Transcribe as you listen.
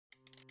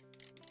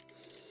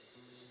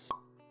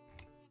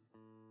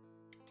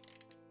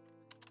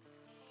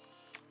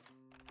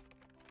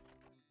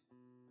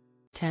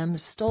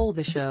Tems stole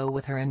the show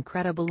with her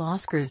incredible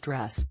Oscars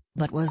dress,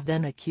 but was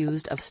then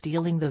accused of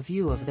stealing the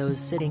view of those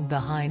sitting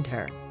behind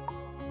her.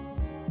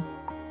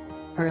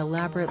 Her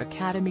elaborate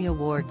Academy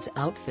Awards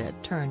outfit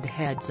turned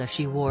heads as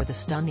she wore the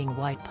stunning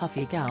white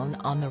puffy gown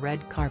on the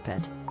red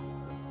carpet.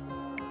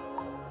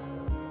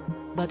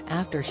 But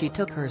after she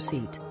took her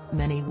seat,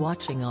 many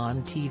watching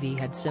on TV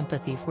had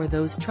sympathy for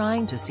those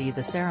trying to see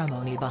the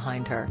ceremony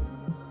behind her.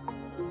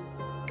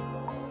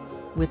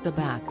 With the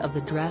back of the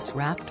dress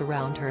wrapped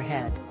around her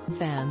head,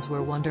 fans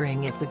were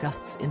wondering if the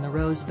guests in the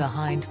rows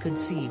behind could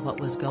see what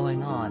was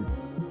going on.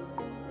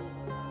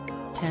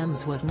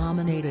 Tems was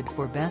nominated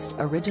for Best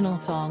Original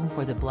Song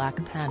for the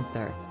Black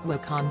Panther,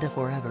 Wakanda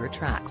Forever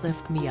track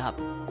Lift Me Up.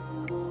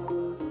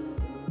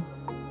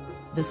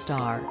 The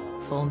star,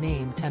 full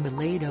name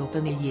Temilade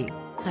Openiyi,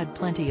 had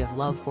plenty of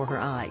love for her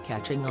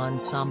eye-catching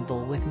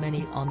ensemble, with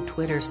many on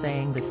Twitter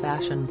saying the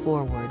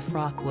fashion-forward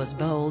frock was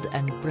bold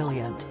and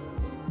brilliant.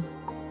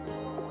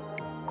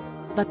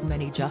 But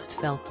many just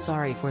felt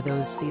sorry for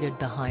those seated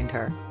behind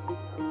her.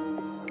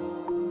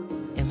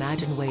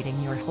 Imagine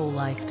waiting your whole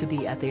life to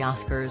be at the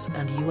Oscars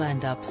and you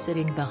end up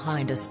sitting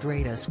behind a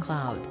straightest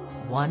cloud,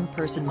 one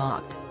person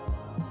mocked.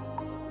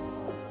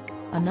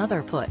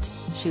 Another put,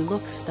 "She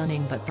looks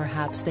stunning, but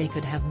perhaps they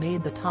could have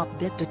made the top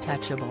bit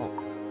detachable."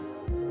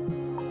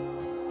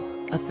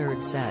 A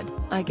third said,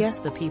 "I guess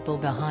the people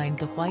behind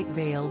the white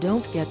veil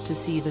don't get to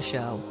see the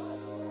show."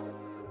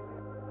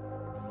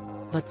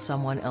 But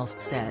someone else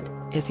said,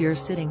 "If you're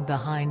sitting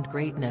behind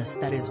greatness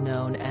that is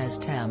known as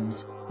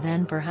Tems,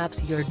 then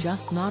perhaps you're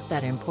just not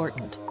that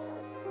important."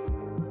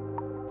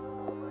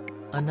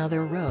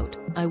 Another wrote,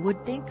 "I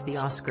would think the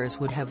Oscars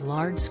would have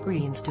large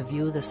screens to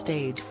view the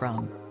stage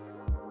from."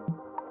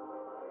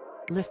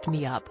 Lift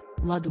Me Up,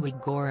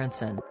 Ludwig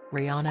Göransson,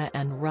 Rihanna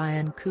and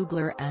Ryan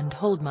Coogler, and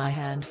Hold My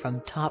Hand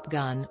from Top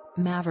Gun,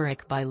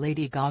 Maverick by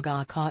Lady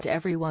Gaga caught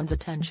everyone's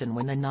attention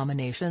when the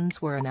nominations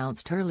were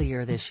announced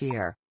earlier this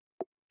year.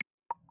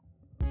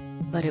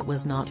 But it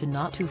was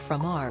Natu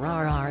from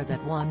RRR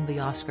that won the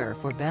Oscar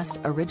for Best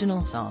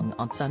Original Song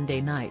on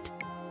Sunday night.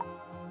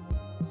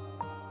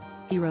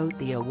 He wrote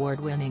the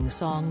award-winning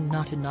song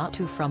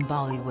Natu from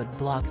Bollywood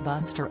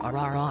blockbuster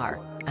RRR,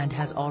 and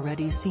has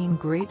already seen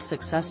great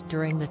success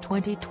during the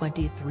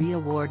 2023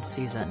 awards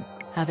season,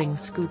 having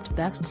scooped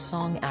Best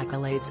Song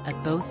accolades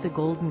at both the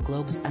Golden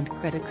Globes and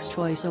Critics'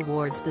 Choice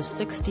Awards. The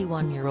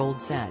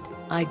 61-year-old said,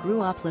 "I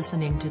grew up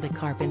listening to the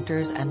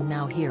Carpenters and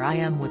now here I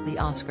am with the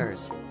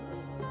Oscars."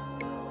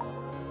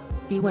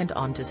 He went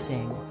on to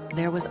sing,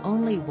 "There was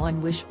only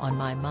one wish on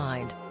my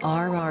mind,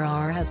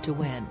 RRR has to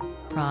win,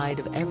 pride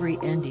of every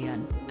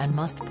Indian, and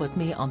must put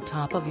me on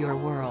top of your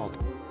world."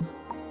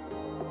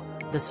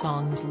 The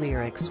song's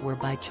lyrics were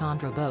by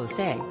Chandra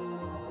Bose.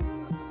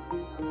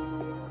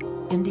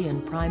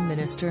 Indian Prime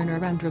Minister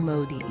Narendra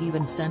Modi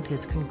even sent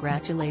his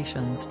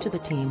congratulations to the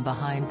team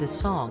behind the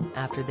song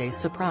after they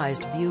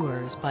surprised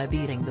viewers by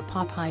beating the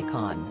pop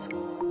icons.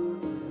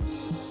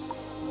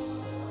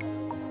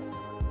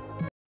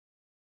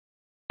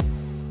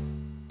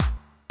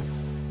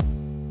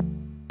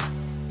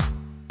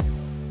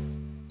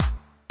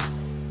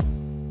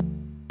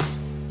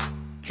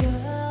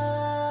 Good.